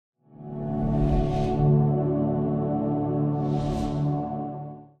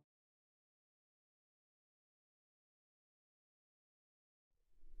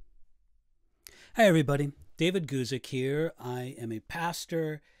Hi, everybody. David Guzik here. I am a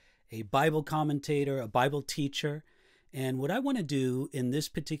pastor, a Bible commentator, a Bible teacher. And what I want to do in this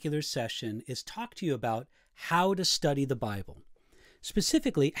particular session is talk to you about how to study the Bible.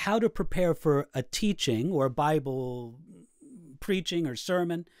 Specifically, how to prepare for a teaching or a Bible preaching or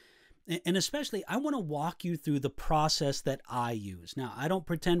sermon. And especially, I want to walk you through the process that I use. Now, I don't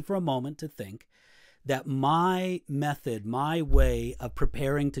pretend for a moment to think that my method, my way of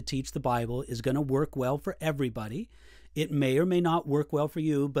preparing to teach the Bible is going to work well for everybody. It may or may not work well for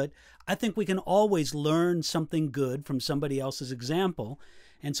you, but I think we can always learn something good from somebody else's example.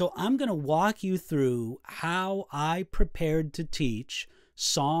 And so I'm going to walk you through how I prepared to teach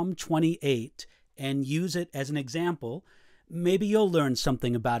Psalm 28 and use it as an example. Maybe you'll learn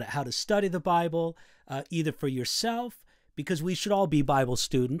something about it, how to study the Bible, either for yourself, because we should all be Bible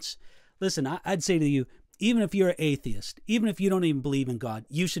students. Listen, I'd say to you, even if you're an atheist, even if you don't even believe in God,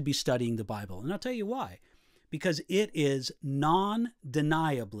 you should be studying the Bible. And I'll tell you why. Because it is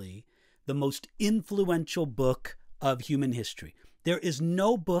non-deniably the most influential book of human history. There is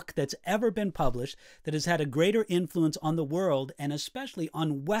no book that's ever been published that has had a greater influence on the world, and especially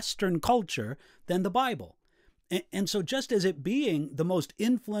on Western culture, than the Bible. And so just as it being the most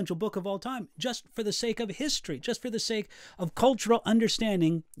influential book of all time, just for the sake of history, just for the sake of cultural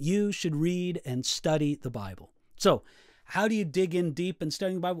understanding, you should read and study the Bible. So how do you dig in deep and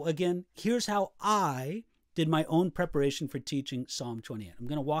studying the Bible? Again, here's how I did my own preparation for teaching Psalm 28. I'm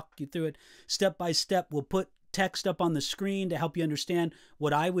going to walk you through it step by step. We'll put text up on the screen to help you understand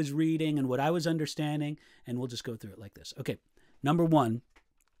what I was reading and what I was understanding, and we'll just go through it like this. Okay, number one.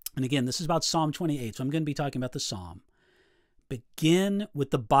 And again, this is about Psalm 28, so I'm going to be talking about the Psalm. Begin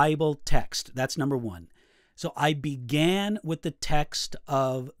with the Bible text. That's number one. So I began with the text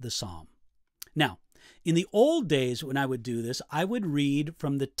of the Psalm. Now, in the old days when I would do this, I would read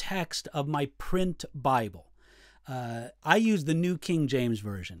from the text of my print Bible. I use the New King James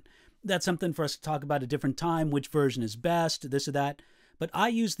Version. That's something for us to talk about at a different time, which version is best, this or that. But I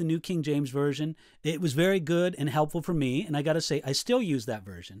use the New King James Version. It was very good and helpful for me, and I got to say, I still use that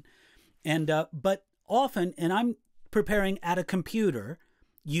version. But often, and I'm preparing at a computer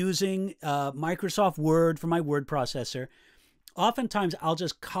using Microsoft Word for my word processor, oftentimes I'll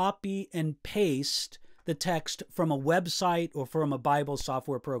just copy and paste the text from a website or from a Bible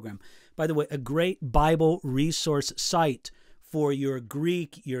software program. By the way, a great Bible resource site for your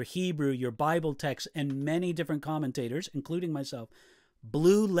Greek, your Hebrew, your Bible text, and many different commentators, including myself,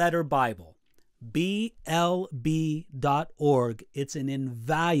 Blue Letter Bible, blb.org. It's an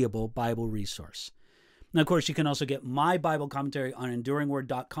invaluable Bible resource. Now, of course, you can also get my Bible commentary on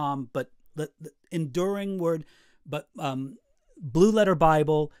enduringword.com, but Blue Letter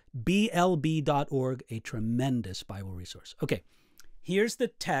Bible, blb.org, a tremendous Bible resource. Okay, here's the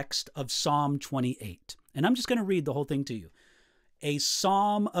text of Psalm 28, and I'm just going to read the whole thing to you. A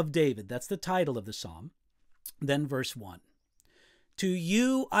Psalm of David, that's the title of the Psalm. Then verse 1. To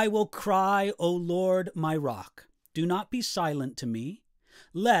you I will cry, O Lord, my rock. Do not be silent to me,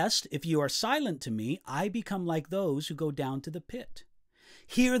 lest, if you are silent to me, I become like those who go down to the pit.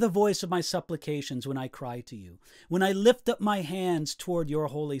 Hear the voice of my supplications when I cry to you, when I lift up my hands toward your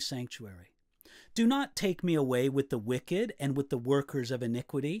holy sanctuary. Do not take me away with the wicked and with the workers of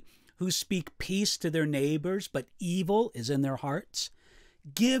iniquity, who speak peace to their neighbors, but evil is in their hearts.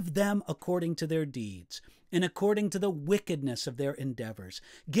 Give them according to their deeds, and according to the wickedness of their endeavors.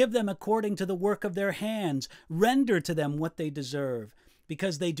 Give them according to the work of their hands. Render to them what they deserve,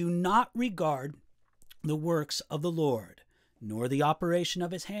 because they do not regard the works of the Lord, nor the operation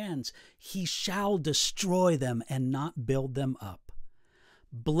of his hands. He shall destroy them and not build them up.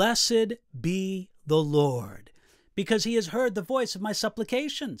 Blessed be the Lord, because he has heard the voice of my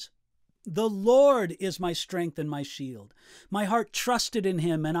supplications. The Lord is my strength and my shield. My heart trusted in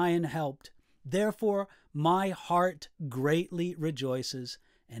him, and I am helped. Therefore, my heart greatly rejoices,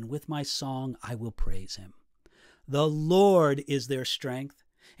 and with my song I will praise him. The Lord is their strength,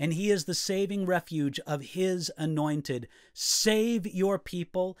 and he is the saving refuge of his anointed. Save your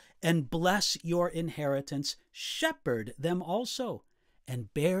people and bless your inheritance. Shepherd them also,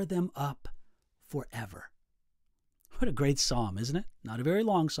 and bear them up forever. What a great psalm, isn't it? Not a very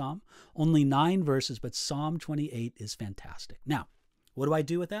long psalm, only 9 verses, but Psalm 28 is fantastic. Now, what do I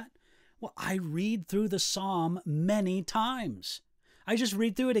do with that? Well, I read through the psalm many times. I just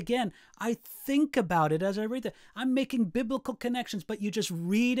read through it again. I think about it as I read it. I'm making biblical connections, but you just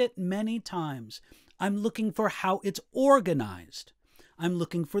read it many times. I'm looking for how it's organized. I'm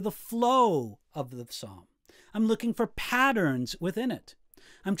looking for the flow of the psalm. I'm looking for patterns within it.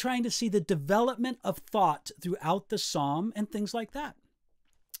 I'm trying to see the development of thought throughout the psalm and things like that.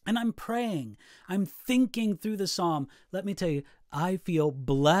 and I'm praying, I'm thinking through the psalm, let me tell you, I feel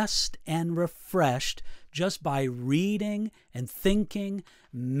blessed and refreshed just by reading and thinking,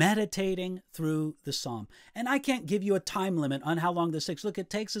 meditating through the psalm. And I can't give you a time limit on how long this takes. Look, it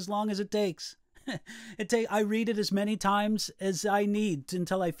takes as long as it takes. I read it as many times as I need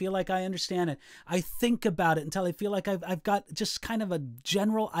until I feel like I understand it. I think about it until I feel like I've got just kind of a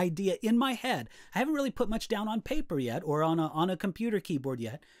general idea in my head. I haven't really put much down on paper yet or on a computer keyboard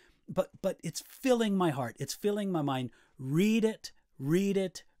yet, but it's filling my heart. It's filling my mind. Read it, read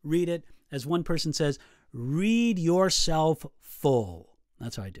it, read it. As one person says, read yourself full.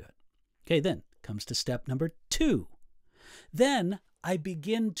 That's how I do it. Okay, then comes to step number 2. Then I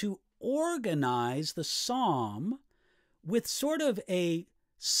begin to organize the psalm with sort of a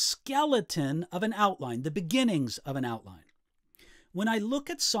skeleton of an outline, the beginnings of an outline. When I look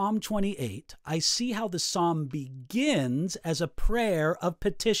at Psalm 28, I see how the psalm begins as a prayer of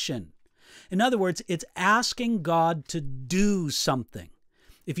petition. In other words, it's asking God to do something.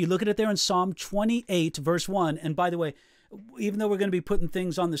 If you look at it there in Psalm 28, verse 1, and by the way, even though we're going to be putting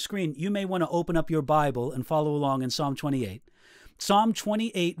things on the screen, you may want to open up your Bible and follow along in Psalm 28. Psalm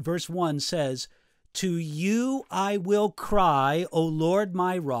 28, verse 1 says, "To you I will cry, O Lord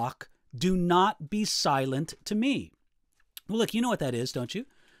my rock, do not be silent to me." Well, look, you know what that is, don't you?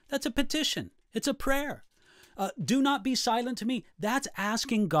 That's a petition. It's a prayer. Do not be silent to me. That's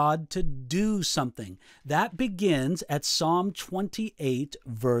asking God to do something. That begins at Psalm 28,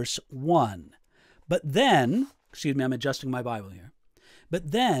 verse 1. But then, excuse me, I'm adjusting my Bible here.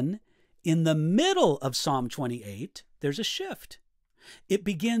 But then, in the middle of Psalm 28, there's a shift. It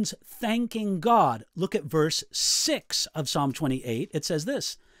begins thanking God. Look at verse 6 of Psalm 28. It says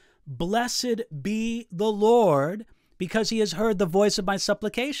this, "Blessed be the Lord, because he has heard the voice of my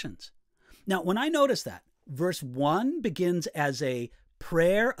supplications." Now, when I notice that, verse 1 begins as a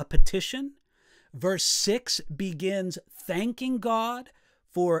prayer, a petition. Verse 6 begins thanking God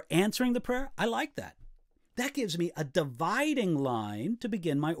for answering the prayer. I like that. That gives me a dividing line to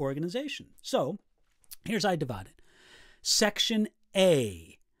begin my organization. So here's how I divide it. Section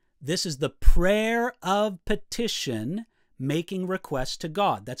A, this is the prayer of petition, making requests to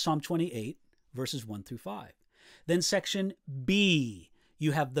God. That's Psalm 28, verses 1 through 5. Then section B,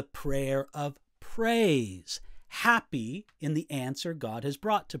 you have the prayer of praise, happy in the answer God has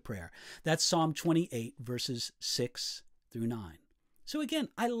brought to prayer. That's Psalm 28, verses 6 through 9. So again,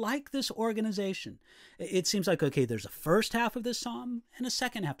 I like this organization. It seems like, okay, there's a first half of this psalm and a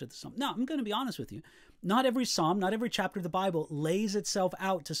second half of the psalm. Now, I'm going to be honest with you. Not every psalm, not every chapter of the Bible lays itself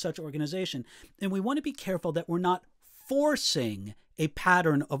out to such organization. And we want to be careful that we're not forcing a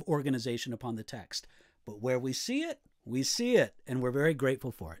pattern of organization upon the text. But where we see it, and we're very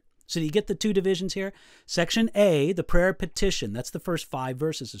grateful for it. So you get the 2 divisions here. Section A, the prayer of petition, that's the first 5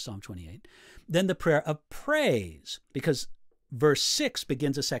 verses of Psalm 28. Then the prayer of praise, because verse 6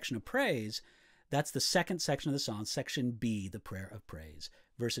 begins a section of praise. That's the second section of the psalm, section B, the prayer of praise,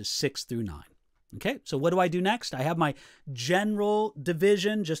 verses 6 through 9. Okay, so what do I do next? I have my general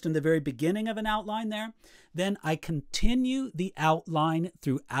division just in the very beginning of an outline there. Then I continue the outline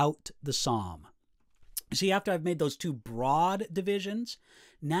throughout the psalm. See, after I've made those 2 broad divisions,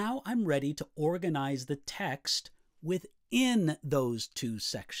 now I'm ready to organize the text within those 2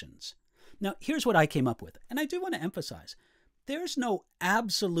 sections. Now, here's what I came up with, and I do want to emphasize. There's no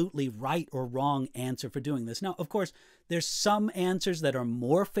absolutely right or wrong answer for doing this. Now, of course, there's some answers that are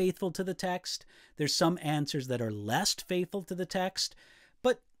more faithful to the text. There's some answers that are less faithful to the text.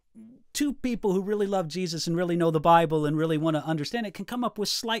 But 2 people who really love Jesus and really know the Bible and really want to understand it can come up with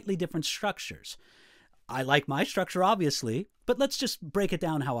slightly different structures. I like my structure, obviously, but let's just break it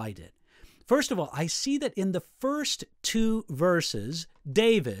down how I did. First of all, I see that in the first 2 verses,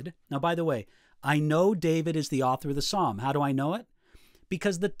 David, now by the way, I know David is the author of the psalm. How do I know it?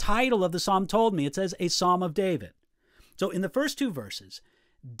 Because the title of the psalm told me. It says a psalm of David. So in the first 2 verses,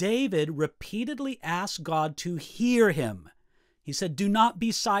 David repeatedly asked God to hear him. He said, "Do not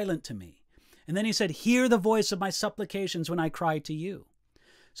be silent to me." And then he said, "Hear the voice of my supplications when I cry to you."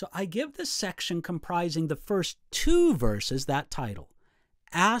 So I give this section comprising the first 2 verses that title,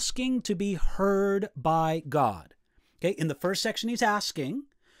 asking to be heard by God. Okay, in the first section, he's asking.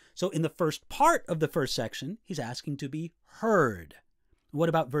 So in the first part of the first section, he's asking to be heard. What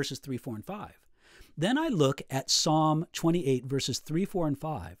about verses 3, 4, and 5? Then I look at Psalm 28, verses 3, 4, and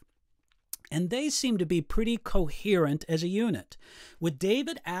 5, and they seem to be pretty coherent as a unit, with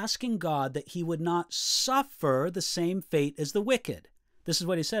David asking God that he would not suffer the same fate as the wicked. This is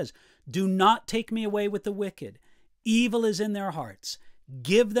what he says, "Do not take me away with the wicked. Evil is in their hearts.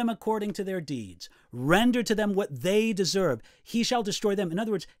 Give them according to their deeds. Render to them what they deserve. He shall destroy them. In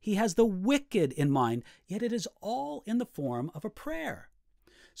other words, he has the wicked in mind, yet it is all in the form of a prayer.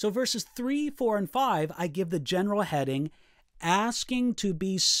 So verses 3, 4, and 5, I give the general heading, asking to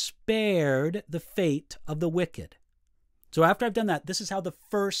be spared the fate of the wicked. So after I've done that, this is how the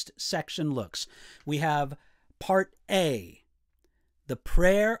first section looks. We have part A, the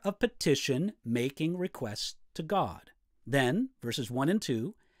prayer of petition, making requests to God. Then, verses 1 and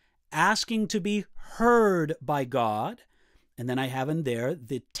 2, asking to be heard by God. And then I have in there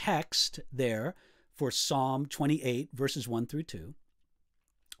the text there for Psalm 28, verses 1 through 2.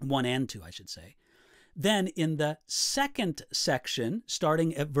 1 and 2, I should say. Then in the second section,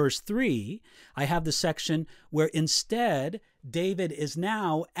 starting at verse 3, I have the section where instead David is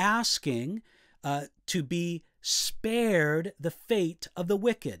now asking to be spared the fate of the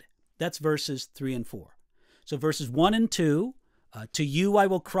wicked. That's verses 3 and 4. So verses 1 and 2, to you I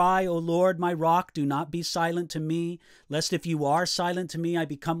will cry, O Lord, my rock, do not be silent to me, lest if you are silent to me, I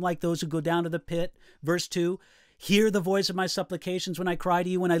become like those who go down to the pit. Verse 2, hear the voice of my supplications when I cry to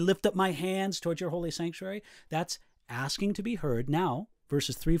you, when I lift up my hands towards your holy sanctuary. That's asking to be heard. Now,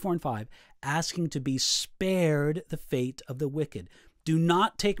 verses 3, 4, and 5, asking to be spared the fate of the wicked. Do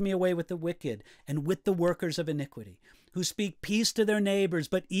not take me away with the wicked and with the workers of iniquity, who speak peace to their neighbors,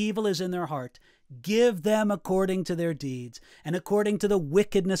 but evil is in their heart. Give them according to their deeds, and according to the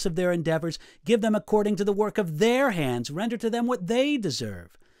wickedness of their endeavors. Give them according to the work of their hands. Render to them what they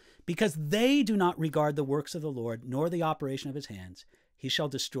deserve. Because they do not regard the works of the Lord, nor the operation of his hands, he shall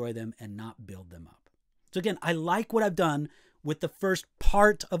destroy them and not build them up. So again, I like what I've done with the first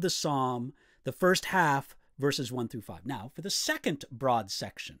part of the psalm, the first half, verses 1 through 5. Now, for the second broad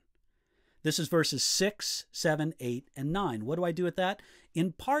section, this is verses 6, 7, 8, and 9. What do I do with that?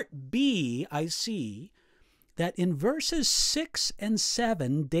 In part B, I see that in verses 6 and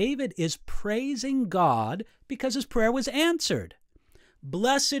 7, David is praising God because his prayer was answered.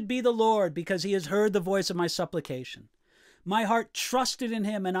 Blessed be the Lord, because he has heard the voice of my supplication. My heart trusted in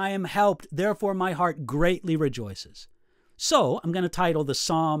him, and I am helped. Therefore, my heart greatly rejoices. So I'm going to title the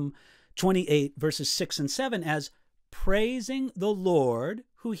Psalm 28, verses 6 and 7 as Praising the Lord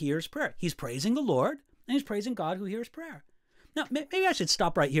who hears prayer. He's praising the Lord, and he's praising God who hears prayer. Now, maybe I should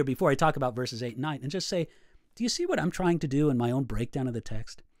stop right here before I talk about verses 8 and 9 and just say, do you see what I'm trying to do in my own breakdown of the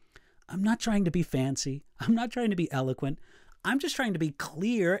text? I'm not trying to be fancy. I'm not trying to be eloquent. I'm just trying to be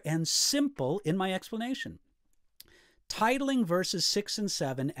clear and simple in my explanation. Titling verses 6 and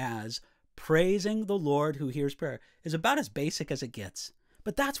 7 as Praising the Lord who hears prayer is about as basic as it gets.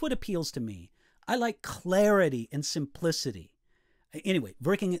 But that's what appeals to me. I like clarity and simplicity. Anyway,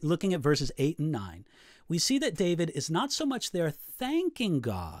 looking at verses 8 and 9, we see that David is not so much there thanking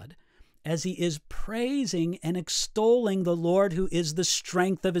God as he is praising and extolling the Lord who is the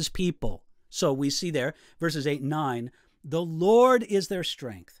strength of his people. So we see there, verses 8 and 9, the Lord is their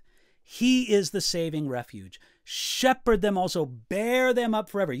strength. He is the saving refuge. Shepherd them also, bear them up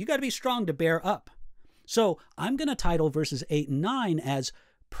forever. You got to be strong to bear up. So I'm going to title verses 8 and 9 as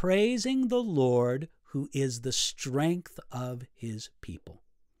Praising the Lord who is the strength of his people.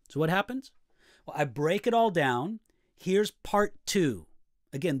 So what happens? Well, I break it all down. Here's part 2.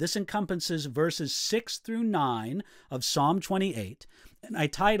 Again, this encompasses verses 6 through 9 of Psalm 28. And I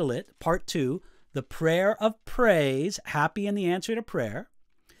title it, part 2, The Prayer of Praise, Happy in the Answer to Prayer.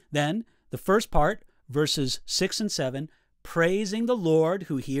 Then the first part, verses 6 and 7, Praising the Lord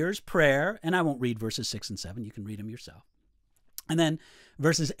who hears prayer. And I won't read verses 6 and 7. You can read them yourself. And then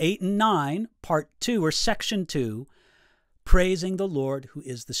verses 8 and 9, part 2, or section 2, Praising the Lord who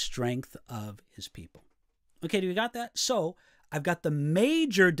is the strength of his people. Okay, do you got that? So I've got the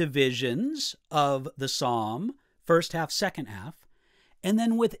major divisions of the psalm, first half, second half. And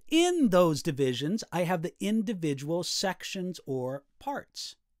then within those divisions, I have the individual sections or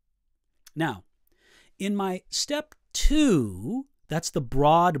parts. Now, in my step 2, that's the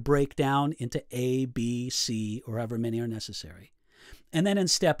broad breakdown into A, B, C, or however many are necessary. And then in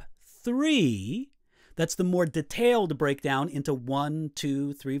step 3, that's the more detailed breakdown into 1,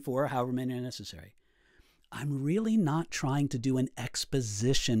 2, 3, 4, however many are necessary. I'm really not trying to do an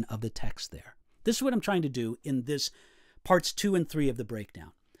exposition of the text there. This is what I'm trying to do in this parts 2 and 3 of the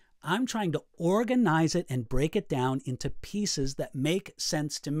breakdown. I'm trying to organize it and break it down into pieces that make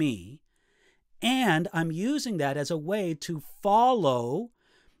sense to me. And I'm using that as a way to follow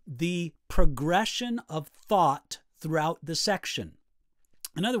the progression of thought throughout the section.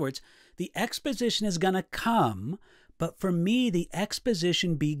 In other words, the exposition is going to come, but for me, the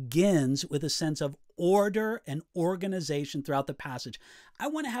exposition begins with a sense of order and organization throughout the passage. I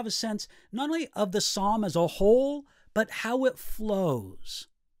want to have a sense not only of the psalm as a whole, but how it flows.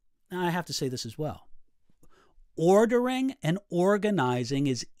 Now, I have to say this as well. Ordering and organizing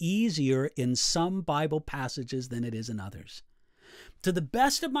is easier in some Bible passages than it is in others. To the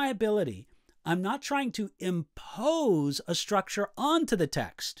best of my ability, I'm not trying to impose a structure onto the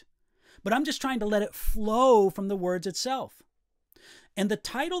text, but I'm just trying to let it flow from the words itself. And the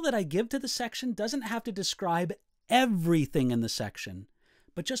title that I give to the section doesn't have to describe everything in the section,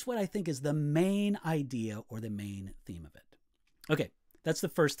 but just what I think is the main idea or the main theme of it. Okay, that's the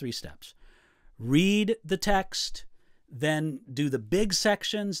first 3 steps. Read the text, then do the big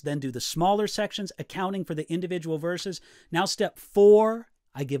sections, then do the smaller sections, accounting for the individual verses. Now, step 4,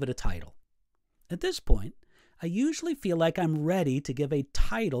 I give it a title. At this point, I usually feel like I'm ready to give a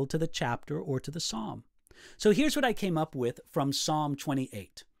title to the chapter or to the psalm. So here's what I came up with from Psalm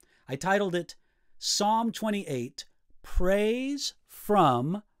 28. I titled it Psalm 28, Praise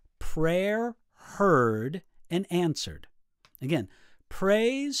from Prayer Heard and Answered. Again,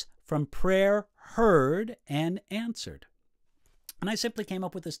 praise from prayer heard and answered. And I simply came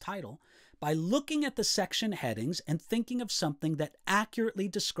up with this title by looking at the section headings and thinking of something that accurately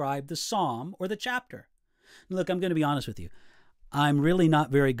described the psalm or the chapter. Look, I'm going to be honest with you. I'm really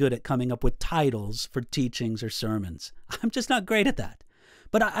not very good at coming up with titles for teachings or sermons. I'm just not great at that.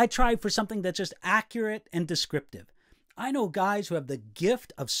 But I try for something that's just accurate and descriptive. I know guys who have the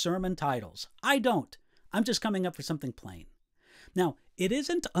gift of sermon titles. I don't. I'm just coming up for something plain. Now, it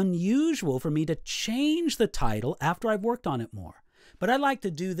isn't unusual for me to change the title after I've worked on it more. But I like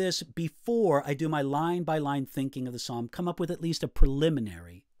to do this before I do my line-by-line thinking of the psalm, come up with at least a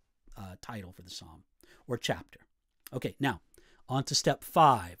preliminary title for the psalm or chapter. Okay, now, on to step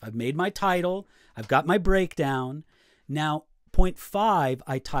 5. I've made my title. I've got my breakdown. Now, point 5,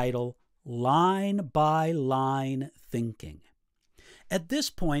 I title Line-by-Line Thinking. At this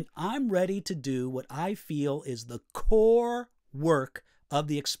point, I'm ready to do what I feel is the core work of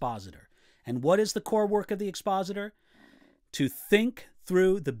the expositor. And what is the core work of the expositor? To think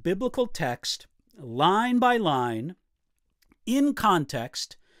through the biblical text line by line, in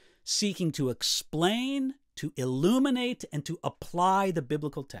context, seeking to explain, to illuminate, and to apply the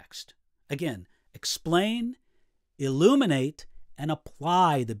biblical text. Again, explain, illuminate, and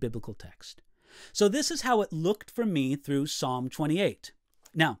apply the biblical text. So this is how it looked for me through Psalm 28.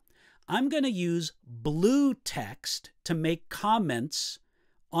 Now, I'm going to use blue text to make comments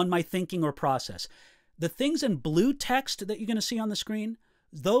on my thinking or process. The things in blue text that you're going to see on the screen,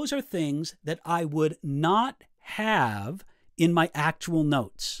 those are things that I would not have in my actual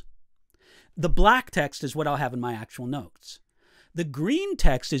notes. The black text is what I'll have in my actual notes. The green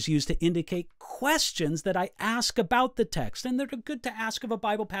text is used to indicate questions that I ask about the text, and they're good to ask of a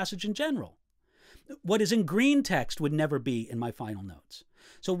Bible passage in general. What is in green text would never be in my final notes.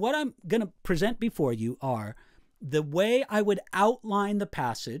 So what I'm going to present before you are the way I would outline the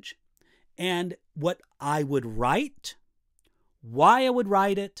passage and what I would write, why I would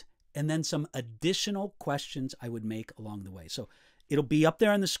write it, and then some additional questions I would make along the way. So it'll be up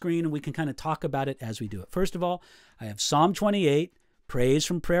there on the screen, and we can kind of talk about it as we do it. First of all, I have Psalm 28, Praise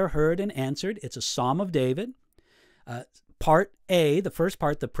from Prayer Heard and Answered. It's a Psalm of David. Part A, the first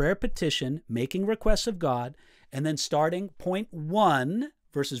part, the prayer petition, making requests of God, and then starting point 1,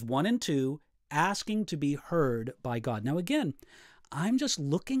 verses 1 and 2, asking to be heard by God. Now again, I'm just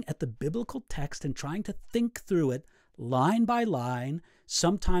looking at the biblical text and trying to think through it line by line,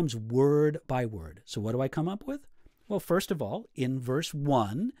 sometimes word by word. So what do I come up with? Well, first of all, in verse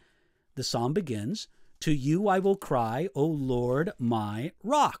 1, the psalm begins, "To you I will cry, O Lord, my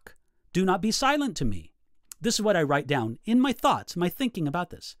rock. Do not be silent to me." This is what I write down in my thoughts, my thinking about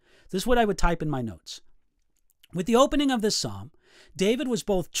this. This is what I would type in my notes. With the opening of this psalm, David was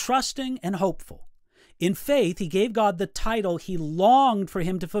both trusting and hopeful. In faith, he gave God the title he longed for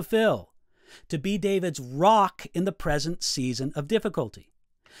him to fulfill, to be David's rock in the present season of difficulty.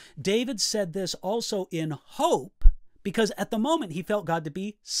 David said this also in hope, because at the moment he felt God to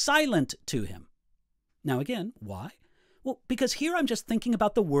be silent to him. Now again, why? Well, because here I'm just thinking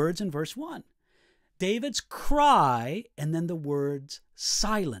about the words in verse 1. David's cry, and then the words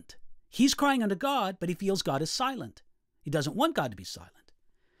silent. He's crying unto God, but he feels God is silent. He doesn't want God to be silent.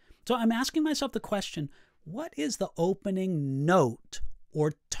 So I'm asking myself the question, what is the opening note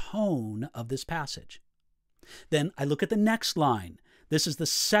or tone of this passage? Then I look at the next line. This is the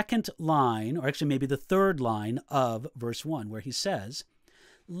second line, or actually maybe the third line of verse 1, where he says,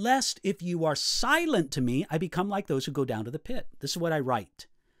 "Lest if you are silent to me, I become like those who go down to the pit." This is what I write.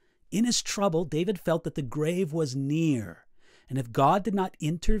 In his trouble, David felt that the grave was near, and if God did not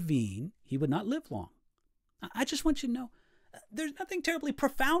intervene, he would not live long. I just want you to know, there's nothing terribly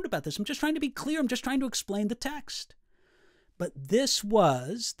profound about this. I'm just trying to be clear. I'm just trying to explain the text. But this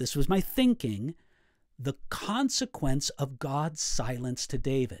was my thinking, the consequence of God's silence to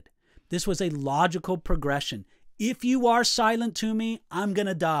David. This was a logical progression. If you are silent to me, I'm going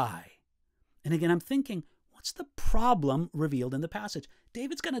to die. And again, I'm thinking, what's the problem revealed in the passage?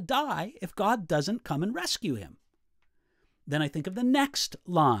 David's going to die if God doesn't come and rescue him. Then I think of the next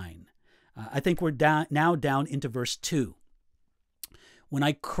line. I think we're now down into verse 2. When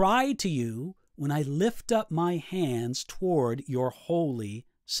I cry to you, when I lift up my hands toward your holy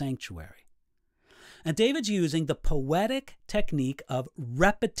sanctuary. And David's using the poetic technique of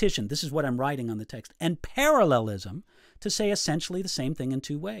repetition. This is what I'm writing on the text. And parallelism to say essentially the same thing in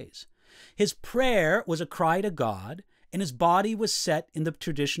two ways. His prayer was a cry to God, and his body was set in the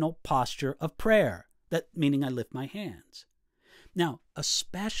traditional posture of prayer, that meaning I lift my hands. Now,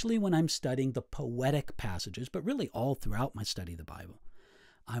 especially when I'm studying the poetic passages, but really all throughout my study of the Bible,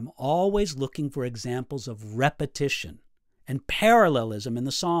 I'm always looking for examples of repetition and parallelism in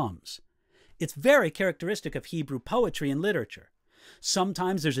the Psalms. It's very characteristic of Hebrew poetry and literature.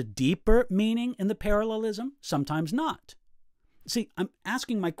 Sometimes there's a deeper meaning in the parallelism, sometimes not. See, I'm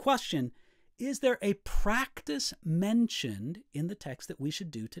asking my question, is there a practice mentioned in the text that we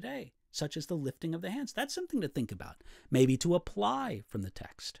should do today, such as the lifting of the hands? That's something to think about, maybe to apply from the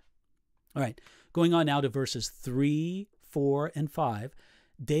text. All right, going on now to verses 3, 4, and 5.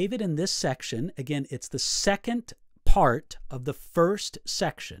 David in this section, again, it's the second part of the first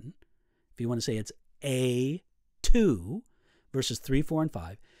section. If you want to say it's A2, verses 3, 4, and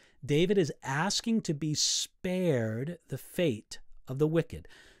 5. David is asking to be spared the fate of the wicked.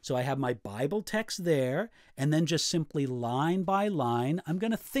 So I have my Bible text there, and then just simply line by line, I'm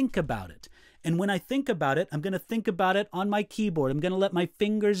going to think about it. And when I think about it, I'm going to think about it on my keyboard. I'm going to let my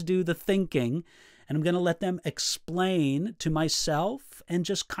fingers do the thinking, and I'm going to let them explain to myself. And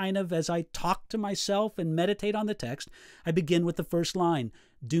just kind of as I talk to myself and meditate on the text, I begin with the first line.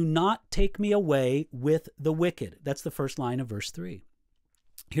 Do not take me away with the wicked. That's the first line of verse 3.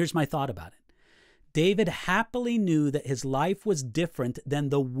 Here's my thought about it. David happily knew that his life was different than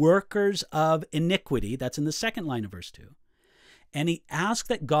the workers of iniquity. That's in the second line of verse 2. And he asked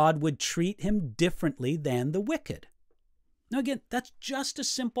that God would treat him differently than the wicked. Now again, that's just a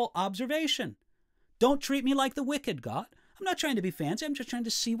simple observation. Don't treat me like the wicked, God. I'm not trying to be fancy. I'm just trying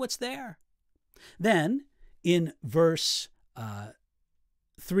to see what's there. Then in verse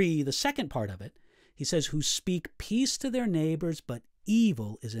 3, the second part of it, he says, who speak peace to their neighbors, but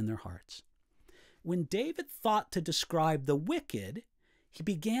evil is in their hearts. When David thought to describe the wicked, he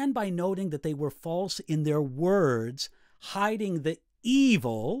began by noting that they were false in their words, hiding the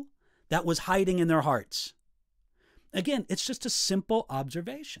evil that was hiding in their hearts. Again, it's just a simple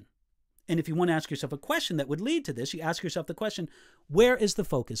observation. And if you want to ask yourself a question that would lead to this, you ask yourself the question, where is the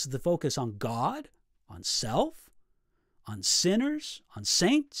focus? Is the focus on God, on self, on sinners, on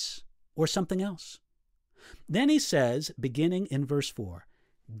saints, or something else? Then he says, beginning in verse 4,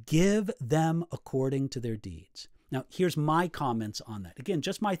 give them according to their deeds. Now, here's my comments on that. Again,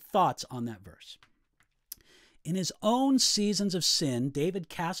 just my thoughts on that verse. In his own seasons of sin, David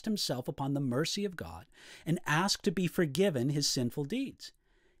cast himself upon the mercy of God and asked to be forgiven his sinful deeds.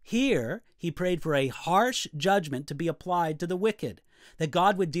 Here, he prayed for a harsh judgment to be applied to the wicked, that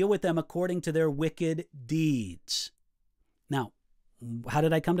God would deal with them according to their wicked deeds. Now, how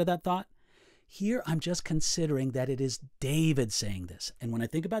did I come to that thought? Here, I'm just considering that it is David saying this. And when I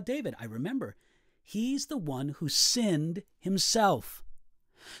think about David, I remember he's the one who sinned himself.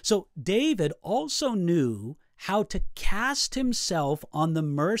 So David also knew how to cast himself on the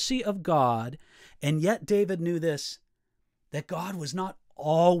mercy of God, and yet David knew this, that God was not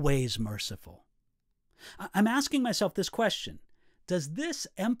always merciful. I'm asking myself this question. Does this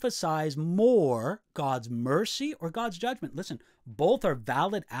emphasize more God's mercy or God's judgment? Listen, both are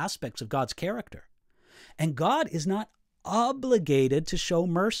valid aspects of God's character. And God is not obligated to show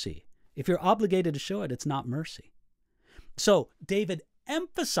mercy. If you're obligated to show it, it's not mercy. So David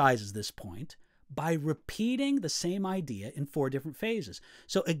emphasizes this point by repeating the same idea in 4 different phases.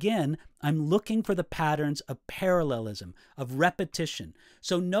 So again, I'm looking for the patterns of parallelism, of repetition.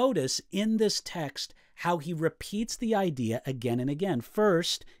 So notice in this text how he repeats the idea again and again.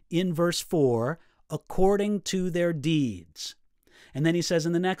 First, in verse 4, according to their deeds. And then he says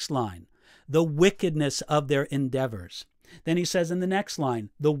in the next line, the wickedness of their endeavors. Then he says in the next line,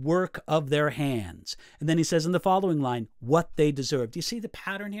 the work of their hands. And then he says in the following line, what they deserve. Do you see the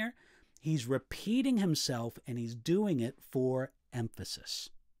pattern here? He's repeating himself, and he's doing it for emphasis.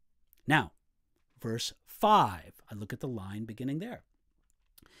 Now, verse 5, I look at the line beginning there.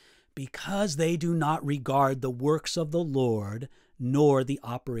 Because they do not regard the works of the Lord, nor the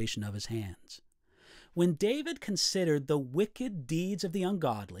operation of his hands. When David considered the wicked deeds of the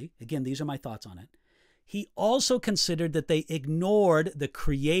ungodly, again, these are my thoughts on it, he also considered that they ignored the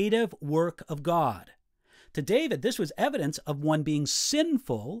creative work of God. To David, this was evidence of one being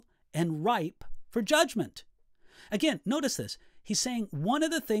sinful and ripe for judgment. Again, notice this. He's saying one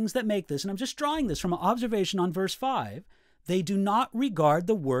of the things that make this, and I'm just drawing this from an observation on verse 5, they do not regard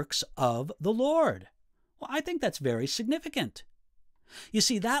the works of the Lord. Well, I think that's very significant. You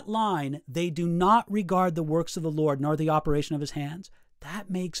see, that line, they do not regard the works of the Lord nor the operation of his hands, that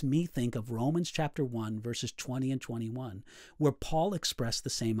makes me think of Romans chapter 1, verses 20 and 21, where Paul expressed the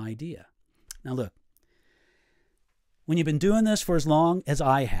same idea. Now look, when you've been doing this for as long as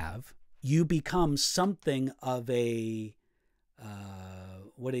I have, you become something of a,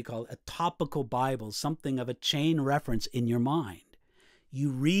 a topical Bible, something of a chain reference in your mind.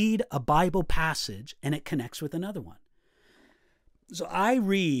 You read a Bible passage and it connects with another one. So I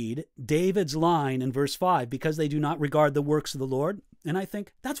read David's line in verse 5, because they do not regard the works of the Lord, and I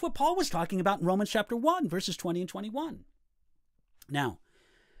think that's what Paul was talking about in Romans chapter 1, verses 20 and 21. Now,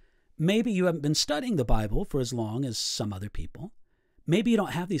 maybe you haven't been studying the Bible for as long as some other people. Maybe you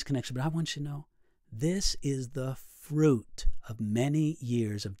don't have these connections, but I want you to know this is the fruit of many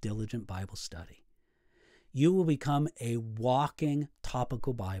years of diligent Bible study. You will become a walking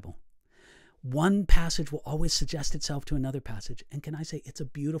topical Bible. One passage will always suggest itself to another passage. And can I say, it's a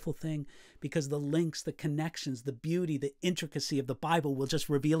beautiful thing, because the links, the connections, the beauty, the intricacy of the Bible will just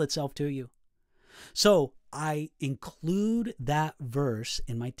reveal itself to you. So I include that verse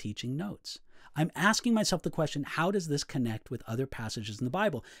in my teaching notes. I'm asking myself the question, how does this connect with other passages in the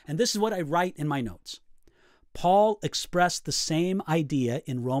Bible? And this is what I write in my notes. Paul expressed the same idea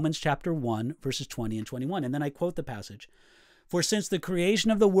in Romans chapter 1, verses 20 and 21. And then I quote the passage. For since the creation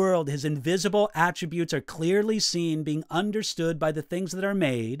of the world, his invisible attributes are clearly seen, being understood by the things that are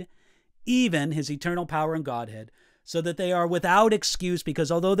made, even his eternal power and Godhead, so that they are without excuse,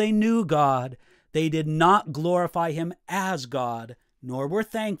 because although they knew God, they did not glorify him as God, nor were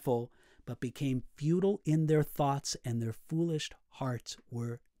thankful, but became futile in their thoughts, and their foolish hearts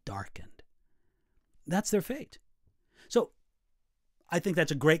were darkened. That's their fate. So I think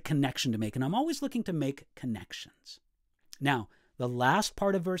that's a great connection to make, and I'm always looking to make connections. Now, the last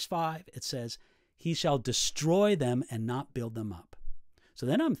part of verse 5, it says, he shall destroy them and not build them up. So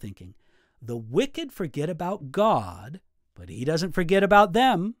then I'm thinking, the wicked forget about God, but he doesn't forget about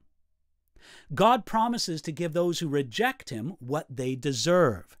them. God promises to give those who reject him what they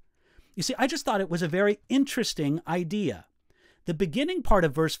deserve. You see, I just thought it was a very interesting idea. The beginning part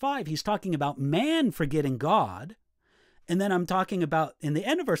of verse 5, he's talking about man forgetting God. And then I'm talking about, in the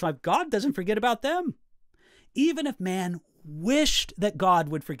end of verse 5, God doesn't forget about them. Even if man wished that God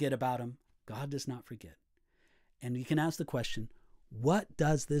would forget about him, God does not forget. And you can ask the question, what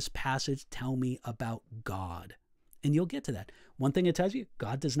does this passage tell me about God? And you'll get to that. One thing it tells you,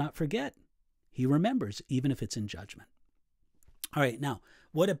 God does not forget. He remembers, even if it's in judgment. All right, now,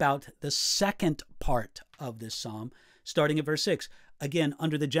 what about the second part of this psalm, starting at verse 6? Again,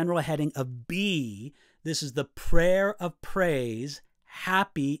 under the general heading of B, this is the prayer of praise,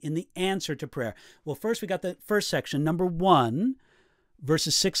 happy in the answer to prayer. Well, first we got the first section, number 1,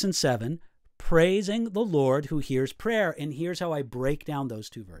 verses 6 and 7, praising the Lord who hears prayer. And here's how I break down those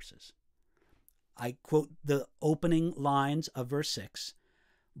two verses. I quote the opening lines of verse 6.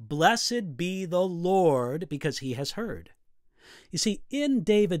 Blessed be the Lord, because he has heard. You see, in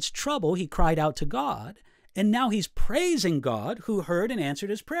David's trouble, he cried out to God, and now he's praising God who heard and answered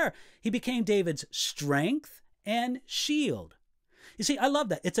his prayer. He became David's strength and shield. You see, I love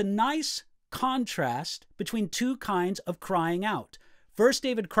that. It's a nice contrast between two kinds of crying out. First,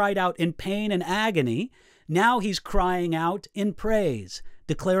 David cried out in pain and agony. Now he's crying out in praise,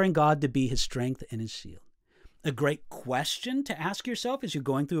 declaring God to be his strength and his shield. A great question to ask yourself as you're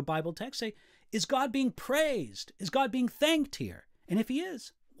going through a Bible text, say, is God being praised? Is God being thanked here? And if he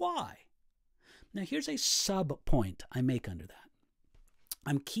is, why? Now here's a sub-point I make under that.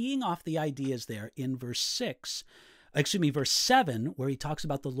 I'm keying off the ideas there in verse 7, where he talks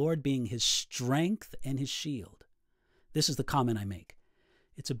about the Lord being his strength and his shield. This is the comment I make.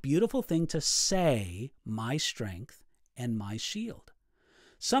 It's a beautiful thing to say, my strength and my shield.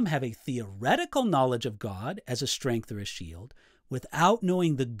 Some have a theoretical knowledge of God as a strength or a shield without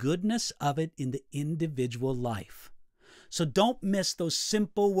knowing the goodness of it in the individual life. So don't miss those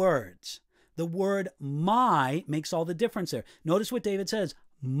simple words. The word my makes all the difference there. Notice what David says,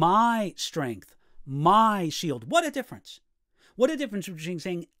 my strength, my shield. What a difference. What a difference between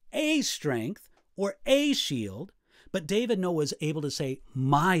saying a strength or a shield, but David was able to say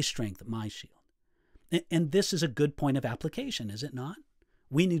my strength, my shield. And this is a good point of application, is it not?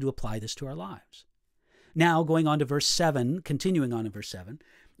 We need to apply this to our lives. Now, going on to verse 7, continuing on in verse 7,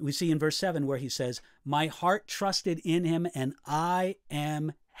 we see in verse 7 where he says, my heart trusted in him and I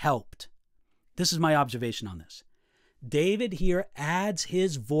am helped. This is my observation on this. David here adds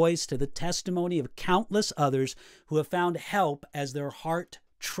his voice to the testimony of countless others who have found help as their heart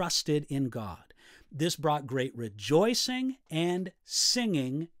trusted in God. This brought great rejoicing and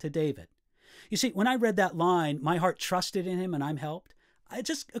singing to David. You see, when I read that line, my heart trusted in him and I'm helped, it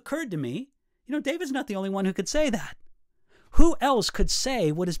just occurred to me, David's not the only one who could say that. Who else could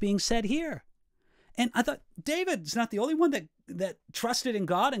say what is being said here? And I thought, David's not the only one that trusted in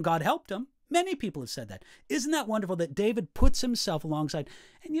God and God helped him. Many people have said that. Isn't that wonderful that David puts himself alongside?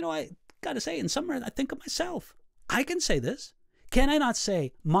 And I got to say, in some ways, I think of myself. I can say this. Can I not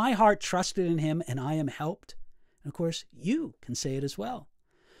say, my heart trusted in him and I am helped? And of course, you can say it as well.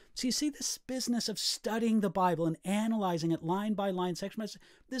 So you see, this business of studying the Bible and analyzing it line by line, section by section,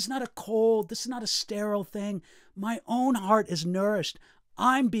 this is not a cold, this is not a sterile thing. My own heart is nourished.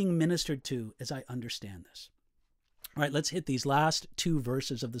 I'm being ministered to as I understand this. All right, let's hit these last two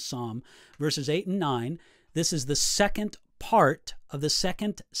verses of the Psalm, verses 8 and 9. This is the second part of the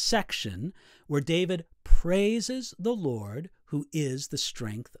second section where David praises the Lord, who is the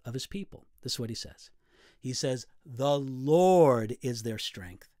strength of his people. This is what he says. He says, the Lord is their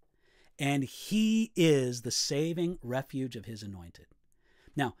strength, and he is the saving refuge of his anointed.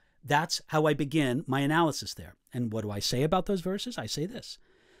 Now, that's how I begin my analysis there. And what do I say about those verses? I say this.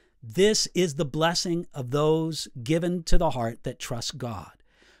 This is the blessing of those given to the heart that trust God.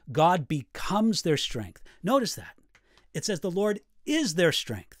 God becomes their strength. Notice that. It says the Lord is their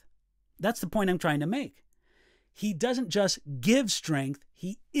strength. That's the point I'm trying to make. He doesn't just give strength.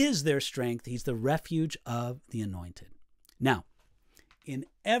 He is their strength. He's the refuge of the anointed. Now, in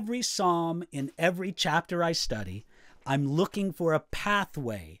every psalm, in every chapter I study, I'm looking for a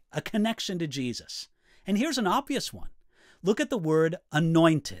pathway, a connection to Jesus. And here's an obvious one. Look at the word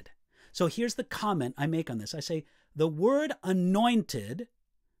anointed. So here's the comment I make on this. I say, the word anointed,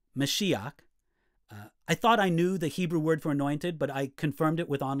 Mashiach, I thought I knew the Hebrew word for anointed, but I confirmed it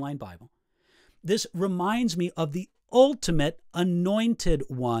with Online Bible. This reminds me of the ultimate anointed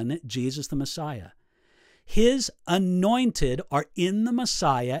one, Jesus the Messiah. His anointed are in the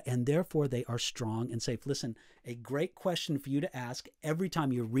Messiah, and therefore they are strong and safe. Listen, a great question for you to ask every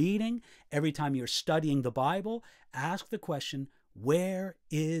time you're reading, every time you're studying the Bible, ask the question, where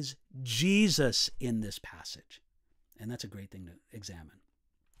is Jesus in this passage? And that's a great thing to examine.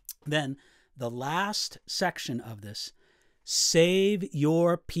 Then the last section of this, save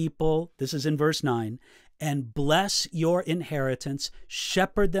your people, this is in verse 9, and bless your inheritance,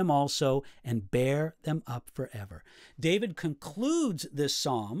 shepherd them also, and bear them up forever. David concludes this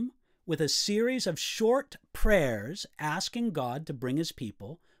psalm with a series of short prayers asking God to bring his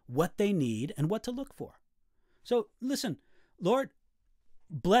people what they need and what to look for. So listen, Lord,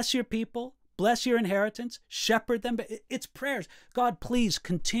 bless your people, bless your inheritance, shepherd them. It's prayers. God, please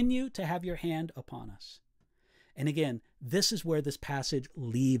continue to have your hand upon us. And again, this is where this passage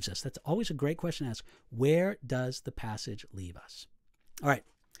leaves us. That's always a great question to ask. Where does the passage leave us? All right.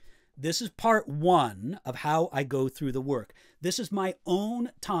 This is part one of how I go through the work. This is my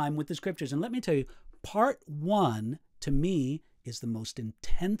own time with the scriptures. And let me tell you, part one to me is the most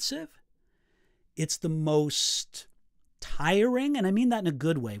intensive. It's the most tiring. And I mean that in a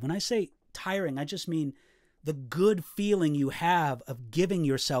good way. When I say tiring, I just mean the good feeling you have of giving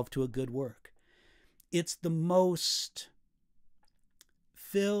yourself to a good work. It's the most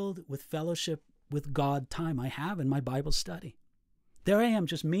filled with fellowship with God time I have in my Bible study. There I am,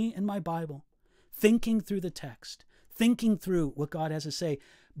 just me and my Bible, thinking through the text, thinking through what God has to say,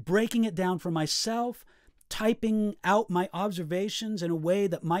 breaking it down for myself, typing out my observations in a way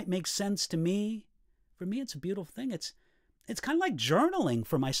that might make sense to me. For me, it's a beautiful thing. It's kind of like journaling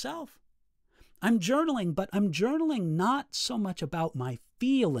for myself. I'm journaling, but I'm journaling not so much about my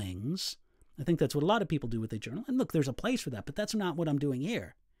feelings. I think that's what a lot of people do with a journal. And look, there's a place for that, but that's not what I'm doing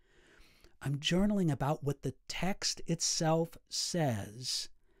here. I'm journaling about what the text itself says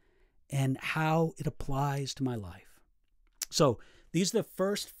and how it applies to my life. So these are the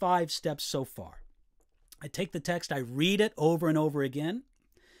first 5 steps so far. I take the text, I read it over and over again.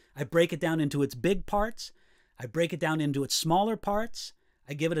 I break it down into its big parts. I break it down into its smaller parts.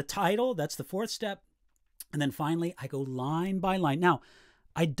 I give it a title. That's the 4th step. And then finally, I go line by line. Now,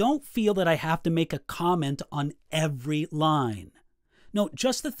 I don't feel that I have to make a comment on every line. No,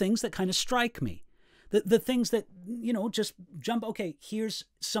 just the things that kind of strike me. The things that, just jump, okay, here's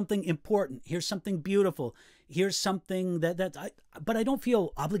something important. Here's something beautiful. Here's something but I don't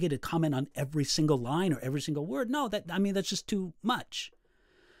feel obligated to comment on every single line or every single word. No, that's just too much.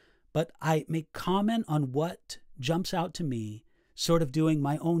 but I may comment on what jumps out to me, sort of doing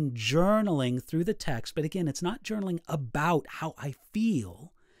my own journaling through the text. But again, it's not journaling about how I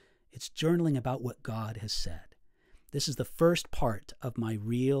feel. It's journaling about what God has said. This is the first part of my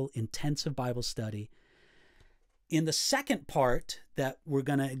real intensive Bible study. In the second part that we're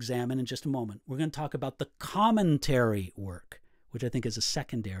going to examine in just a moment, we're going to talk about the commentary work, which I think is a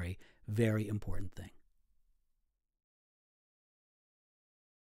secondary, very important thing.